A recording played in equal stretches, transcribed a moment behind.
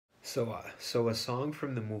So a song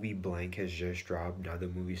from the movie Blank has just dropped. Now the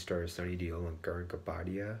movie stars Sunny Deol and Karan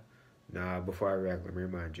Kapadia. Now before I react, let me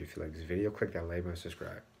remind you: if you like this video, click that like and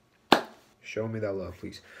subscribe. Show me that love,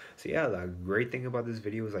 please. So yeah, the great thing about this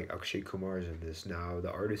video is like Akshay Kumar is in this. Now the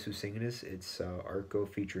artist who's singing this, it's Arko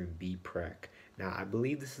featuring Praak. Now I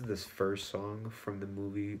believe this is the first song from the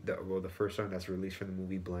movie. The first song that's released from the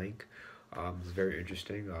movie Blank. It's very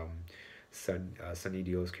interesting. Sunny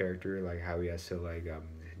Deol's character, like how he has to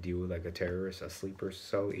deal with like a terrorist, a sleeper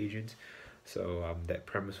cell agent. So that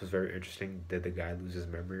premise was very interesting. Did the guy lose his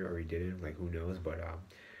memory or he didn't? Like who knows? But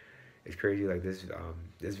it's crazy. Like this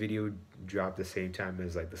video dropped the same time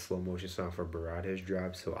as like the slow motion song for Bharat has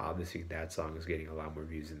dropped. So obviously that song is getting a lot more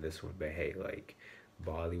views than this one. But hey, like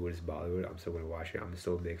Bollywood is Bollywood. I'm still gonna watch it. I'm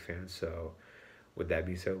still a big fan. So with that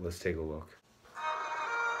being said, let's take a look.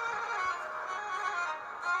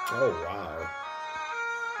 Oh wow.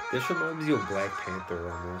 This reminds me of Black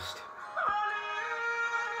Panther almost.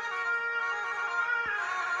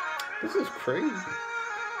 This is crazy.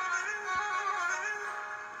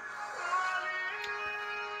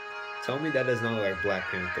 Tell me that does not look like Black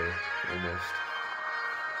Panther almost.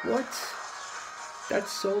 What? That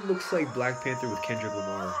so looks like Black Panther with Kendrick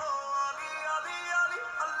Lamar.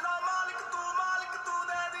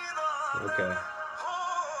 Okay.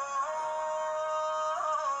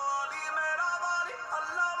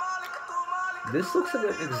 This looks like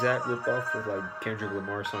an exact ripoff of like Kendrick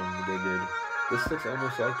Lamar song that they did. This looks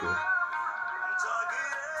almost like it.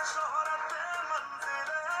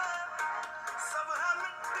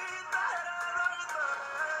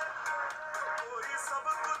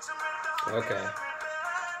 Okay.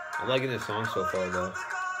 I'm liking this song so far though.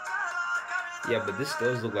 Yeah, but this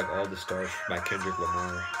does look like All the Stars by Kendrick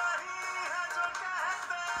Lamar.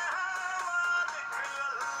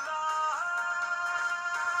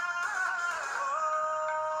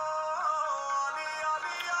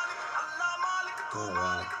 Oh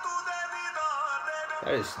wow.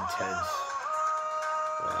 That is intense.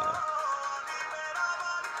 Wow.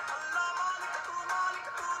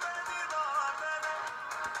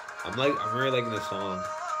 I'm really liking this song.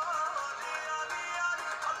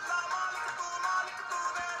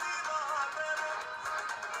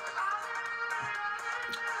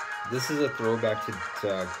 This is a throwback to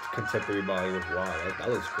contemporary Bollywood. Wow, that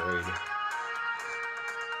looks great.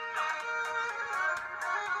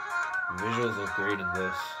 Visuals look great in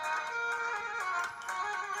this.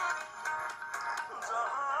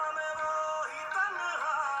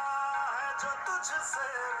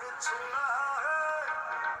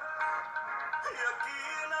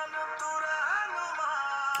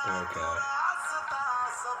 Okay.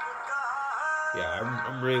 Yeah,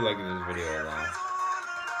 I'm really liking this video a lot.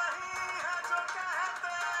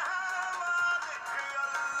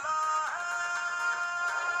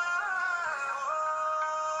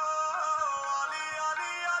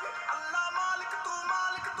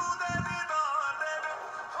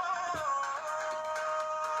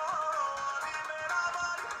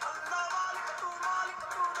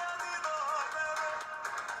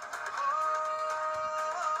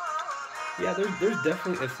 Yeah, there's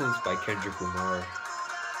definitely influence by Kendrick Lamar,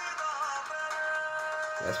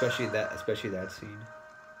 especially that scene.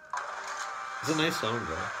 It's a nice song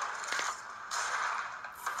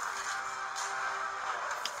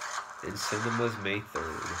though. In cinemas May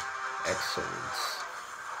 3rd. Excellent.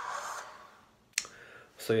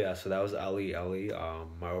 So yeah, so that was Ali Ali.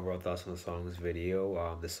 My overall thoughts on the song's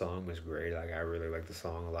video. The song was great. Like I really like the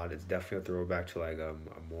song a lot. It's definitely a throwback to like a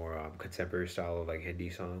more contemporary style of like Hindi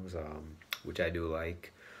songs. Which I do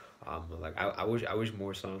like. Like I wish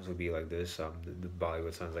more songs would be like this. The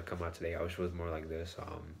Bollywood songs that come out today, I wish it was more like this.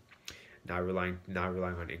 Not relying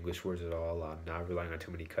on English words at all. Not relying on too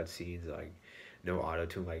many cutscenes. Like no auto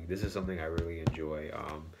tune. Like this is something I really enjoy.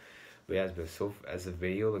 But yeah, but so as a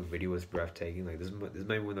video, like video was breathtaking. Like this might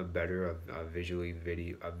be one of the better of visually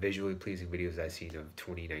pleasing videos I've seen of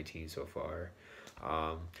 2019 so far.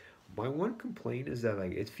 My one complaint is that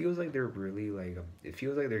like it feels like they're really like it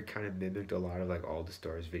feels like they're kind of mimicked a lot of like All the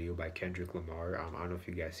Stars video by Kendrick Lamar. I don't know if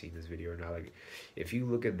you guys seen this video or not. Like if you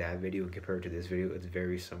look at that video and compare it to this video, it's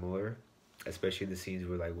very similar, especially the scenes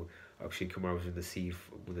where like Akshay Kumar was in the sea.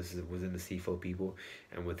 Was in the sea full of people,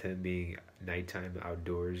 and with him being nighttime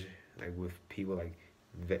outdoors, like with people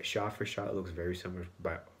like shot for shot, it looks very similar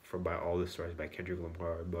by All the Stars by Kendrick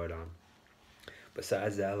Lamar. But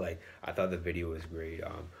besides that, like I thought the video was great.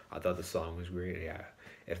 I thought the song was great. Yeah,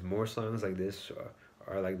 if more songs like this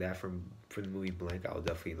are like that from the movie Blank, I'll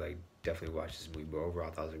definitely watch this movie. But overall,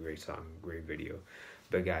 I thought it was a great song, great video.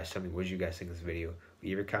 But guys, tell me, what did you guys think of this video?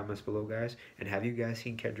 Leave your comments below, guys. And have you guys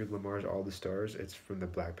seen Kendrick Lamar's All the Stars? It's from the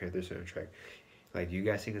Black Panther soundtrack. Like, do you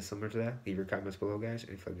guys think it's similar to that? Leave your comments below, guys.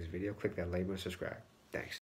 And if you like this video, click that like button, subscribe. Thanks.